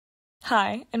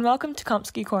Hi, and welcome to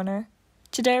Komsky Corner.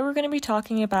 Today we're going to be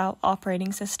talking about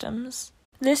operating systems.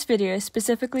 This video is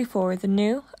specifically for the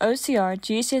new OCR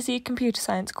GCSE Computer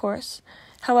Science course.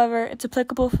 However, it's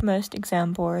applicable for most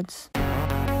exam boards.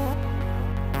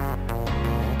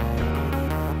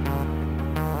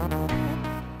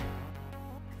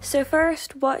 So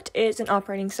first, what is an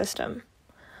operating system?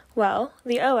 Well,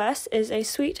 the OS is a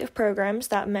suite of programs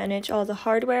that manage all the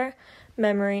hardware,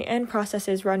 memory, and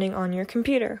processes running on your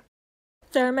computer.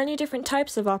 There are many different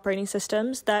types of operating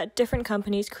systems that different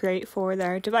companies create for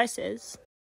their devices.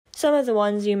 Some of the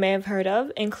ones you may have heard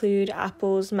of include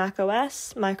Apple's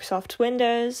macOS, Microsoft's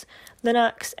Windows,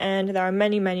 Linux, and there are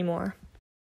many, many more.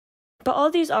 But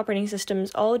all these operating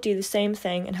systems all do the same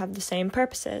thing and have the same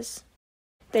purposes.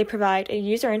 They provide a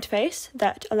user interface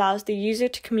that allows the user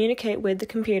to communicate with the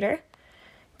computer.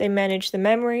 They manage the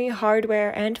memory,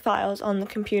 hardware, and files on the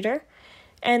computer,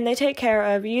 and they take care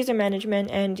of user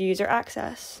management and user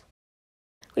access.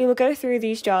 We will go through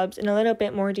these jobs in a little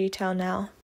bit more detail now.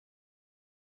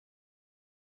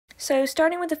 So,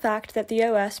 starting with the fact that the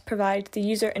OS provides the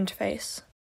user interface.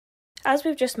 As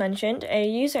we've just mentioned, a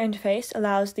user interface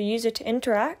allows the user to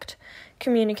interact,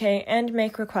 communicate, and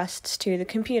make requests to the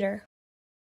computer.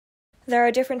 There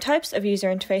are different types of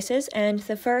user interfaces, and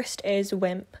the first is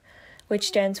WIMP, which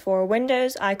stands for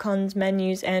Windows, Icons,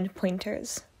 Menus, and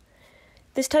Pointers.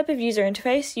 This type of user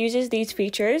interface uses these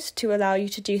features to allow you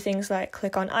to do things like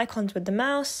click on icons with the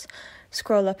mouse,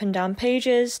 scroll up and down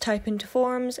pages, type into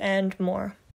forms, and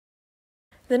more.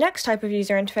 The next type of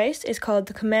user interface is called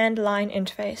the command line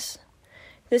interface.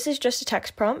 This is just a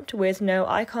text prompt with no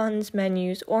icons,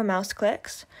 menus, or mouse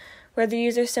clicks, where the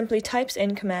user simply types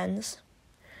in commands.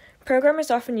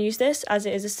 Programmers often use this as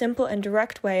it is a simple and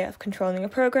direct way of controlling a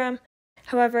program.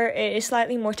 However, it is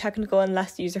slightly more technical and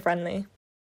less user-friendly.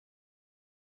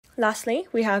 Lastly,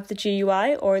 we have the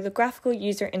GUI, or the Graphical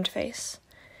User Interface.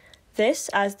 This,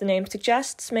 as the name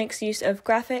suggests, makes use of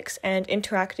graphics and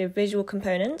interactive visual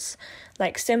components,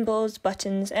 like symbols,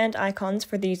 buttons, and icons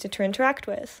for the user to interact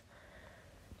with.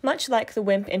 Much like the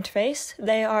WIMP interface,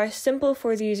 they are simple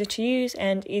for the user to use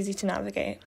and easy to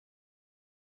navigate.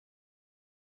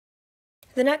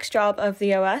 The next job of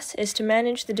the OS is to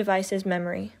manage the device's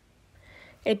memory.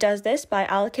 It does this by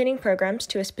allocating programs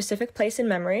to a specific place in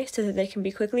memory so that they can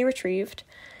be quickly retrieved,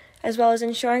 as well as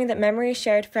ensuring that memory is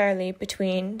shared fairly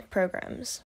between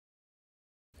programs.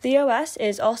 The OS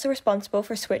is also responsible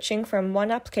for switching from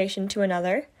one application to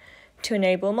another to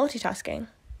enable multitasking.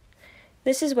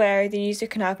 This is where the user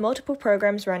can have multiple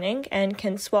programs running and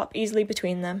can swap easily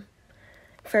between them.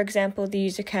 For example, the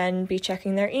user can be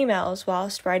checking their emails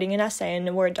whilst writing an essay in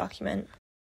a Word document.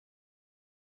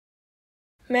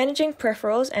 Managing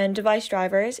peripherals and device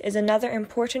drivers is another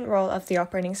important role of the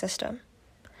operating system.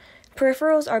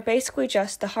 Peripherals are basically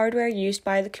just the hardware used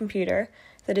by the computer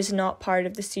that is not part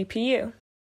of the CPU.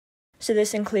 So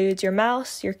this includes your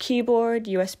mouse, your keyboard,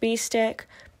 USB stick,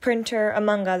 printer,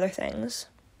 among other things.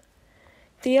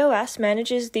 The OS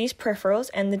manages these peripherals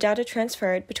and the data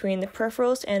transferred between the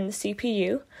peripherals and the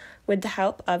CPU with the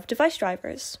help of device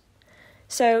drivers.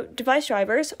 So, device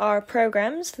drivers are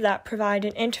programs that provide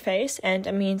an interface and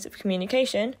a means of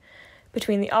communication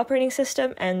between the operating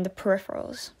system and the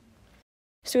peripherals.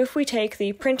 So if we take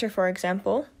the printer for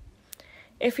example,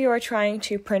 if you are trying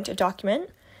to print a document,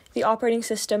 the operating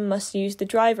system must use the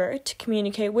driver to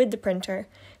communicate with the printer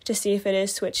to see if it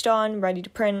is switched on, ready to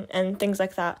print, and things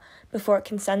like that before it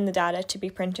can send the data to be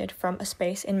printed from a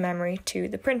space in memory to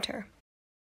the printer.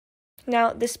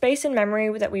 Now, the space in memory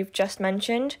that we've just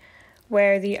mentioned,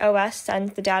 where the OS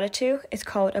sends the data to, is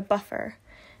called a buffer,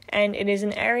 and it is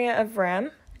an area of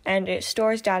RAM, and it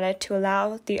stores data to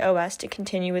allow the OS to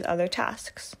continue with other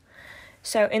tasks.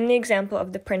 So in the example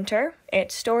of the printer, it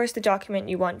stores the document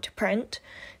you want to print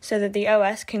so that the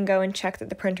OS can go and check that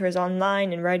the printer is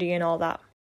online and ready and all that.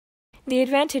 The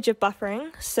advantage of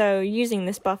buffering, so using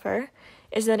this buffer,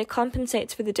 is that it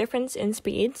compensates for the difference in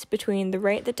speeds between the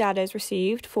rate that data is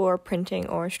received for printing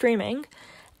or streaming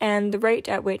and the rate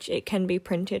at which it can be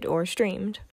printed or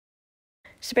streamed.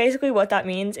 So basically what that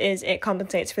means is it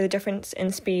compensates for the difference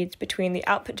in speeds between the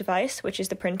output device, which is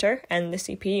the printer, and the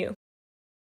CPU.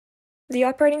 The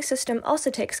operating system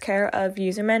also takes care of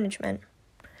user management.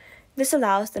 This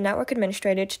allows the network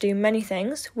administrator to do many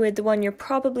things, with the one you're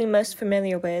probably most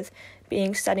familiar with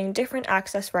being setting different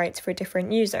access rights for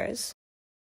different users.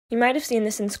 You might have seen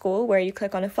this in school where you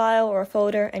click on a file or a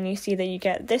folder and you see that you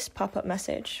get this pop-up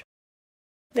message.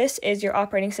 This is your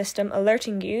operating system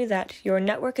alerting you that your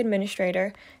network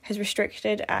administrator has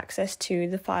restricted access to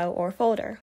the file or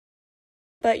folder.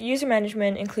 But user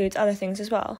management includes other things as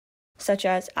well, such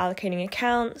as allocating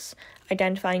accounts,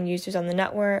 identifying users on the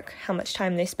network, how much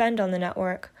time they spend on the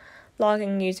network,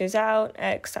 logging users out,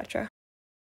 etc.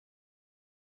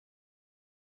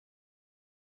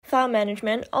 File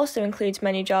management also includes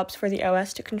many jobs for the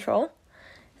OS to control.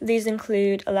 These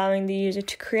include allowing the user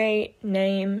to create,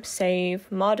 name,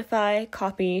 save, modify,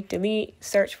 copy, delete,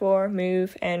 search for,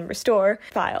 move, and restore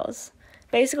files.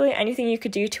 Basically, anything you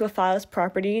could do to a file's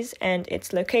properties and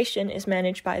its location is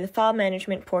managed by the file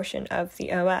management portion of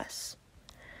the OS.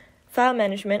 File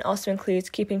management also includes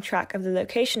keeping track of the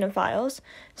location of files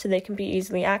so they can be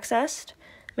easily accessed,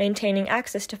 maintaining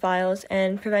access to files,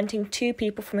 and preventing two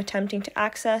people from attempting to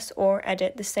access or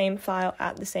edit the same file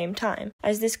at the same time,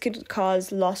 as this could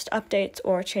cause lost updates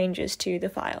or changes to the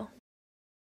file.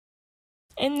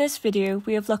 In this video,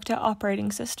 we have looked at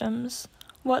operating systems,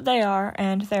 what they are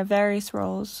and their various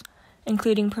roles,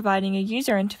 including providing a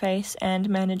user interface and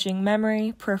managing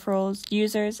memory, peripherals,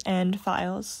 users, and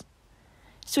files.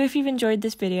 So if you've enjoyed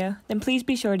this video, then please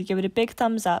be sure to give it a big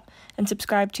thumbs up and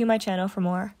subscribe to my channel for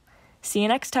more. See you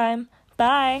next time.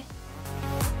 Bye!